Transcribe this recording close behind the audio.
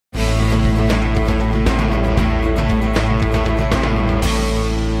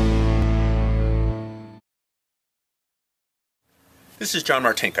This is John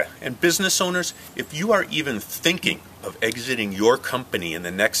Martinka, and business owners, if you are even thinking of exiting your company in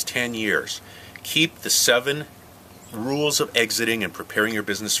the next 10 years, keep the 7 rules of exiting and preparing your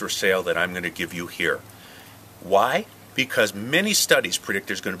business for sale that I'm going to give you here. Why? Because many studies predict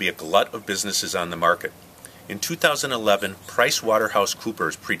there's going to be a glut of businesses on the market. In 2011,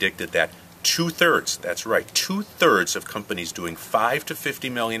 PricewaterhouseCoopers predicted that 2/3, that's right, 2/3 of companies doing 5 to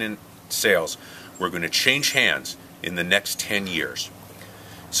 50 million in sales were going to change hands in the next 10 years.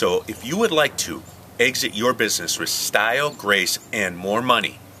 So if you would like to exit your business with style, grace, and more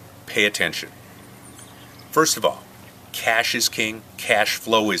money, pay attention. First of all, cash is king, cash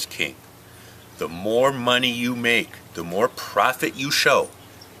flow is king. The more money you make, the more profit you show,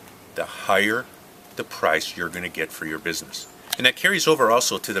 the higher the price you're going to get for your business. And that carries over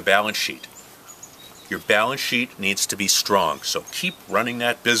also to the balance sheet. Your balance sheet needs to be strong, so keep running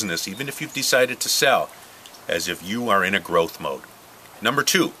that business, even if you've decided to sell, as if you are in a growth mode. Number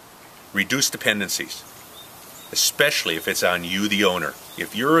 2, reduce dependencies, especially if it's on you, the owner.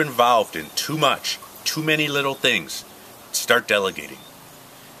 If you're involved in too much, too many little things, start delegating.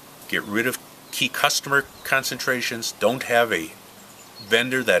 Get rid of key customer concentrations. Don't have a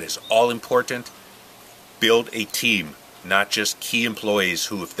vendor that is all important. Build a team, not just key employees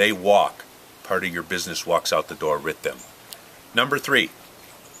who, if they walk, part of your business walks out the door with them. Number 3,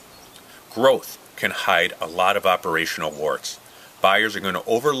 growth can hide a lot of operational warts. Buyers are going to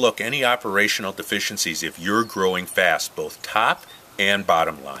overlook any operational deficiencies if you're growing fast, both top and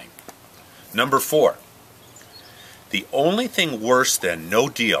bottom line. Number 4, the only thing worse than no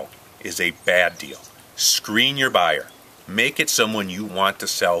deal is a bad deal. Screen your buyer. Make it someone you want to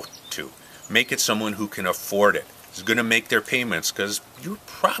sell to. Make it someone who can afford it, is going to make their payments, because you're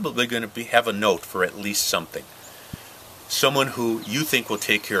probably going to have a note for at least something. Someone who you think will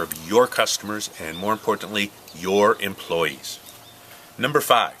take care of your customers and, more importantly, your employees. Number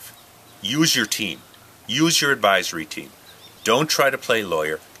 5, use your team. Use your advisory team. Don't try to play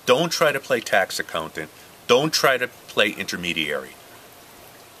lawyer. Don't try to play tax accountant. Don't try to play intermediary.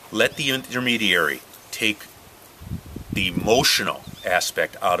 Let the intermediary take the emotional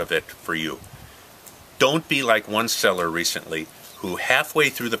aspect out of it for you. Don't be like one seller recently who halfway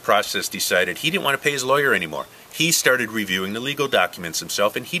through the process decided he didn't want to pay his lawyer anymore. He started reviewing the legal documents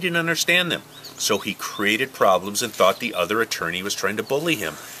himself and he didn't understand them. So he created problems and thought the other attorney was trying to bully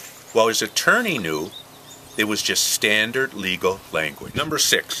him. While his attorney knew it was just standard legal language. Number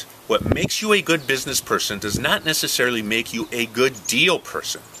 6, what makes you a good business person does not necessarily make you a good deal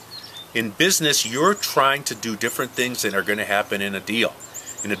person. In business, you're trying to do different things that are going to happen in a deal.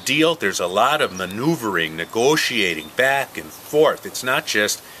 In a deal, there's a lot of maneuvering, negotiating, back and forth. It's not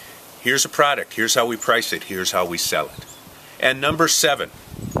just, here's a product, here's how we price it, here's how we sell it. And number 7,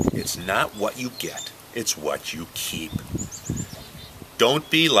 it's not what you get, it's what you keep. Don't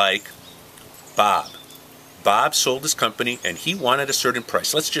be like Bob. Bob sold his company and he wanted a certain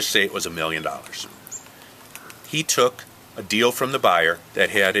price. Let's just say it was $1 million. He took a deal from the buyer that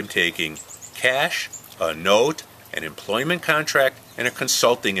had him taking cash, a note, an employment contract, and a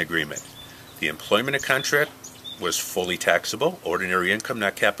consulting agreement. The employment contract was fully taxable, ordinary income,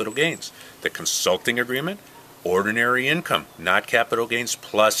 not capital gains. The consulting agreement, ordinary income, not capital gains,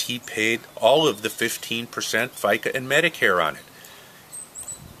 plus he paid all of the 15% FICA and Medicare on it.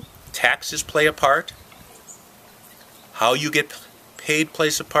 Taxes play a part. How you get paid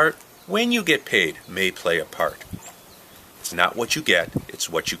plays a part. When you get paid may play a part. It's not what you get, it's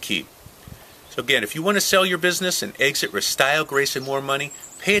what you keep. So again, if you want to sell your business and exit with style, grace, and more money,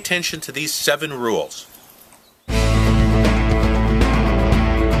 pay attention to these 7 rules.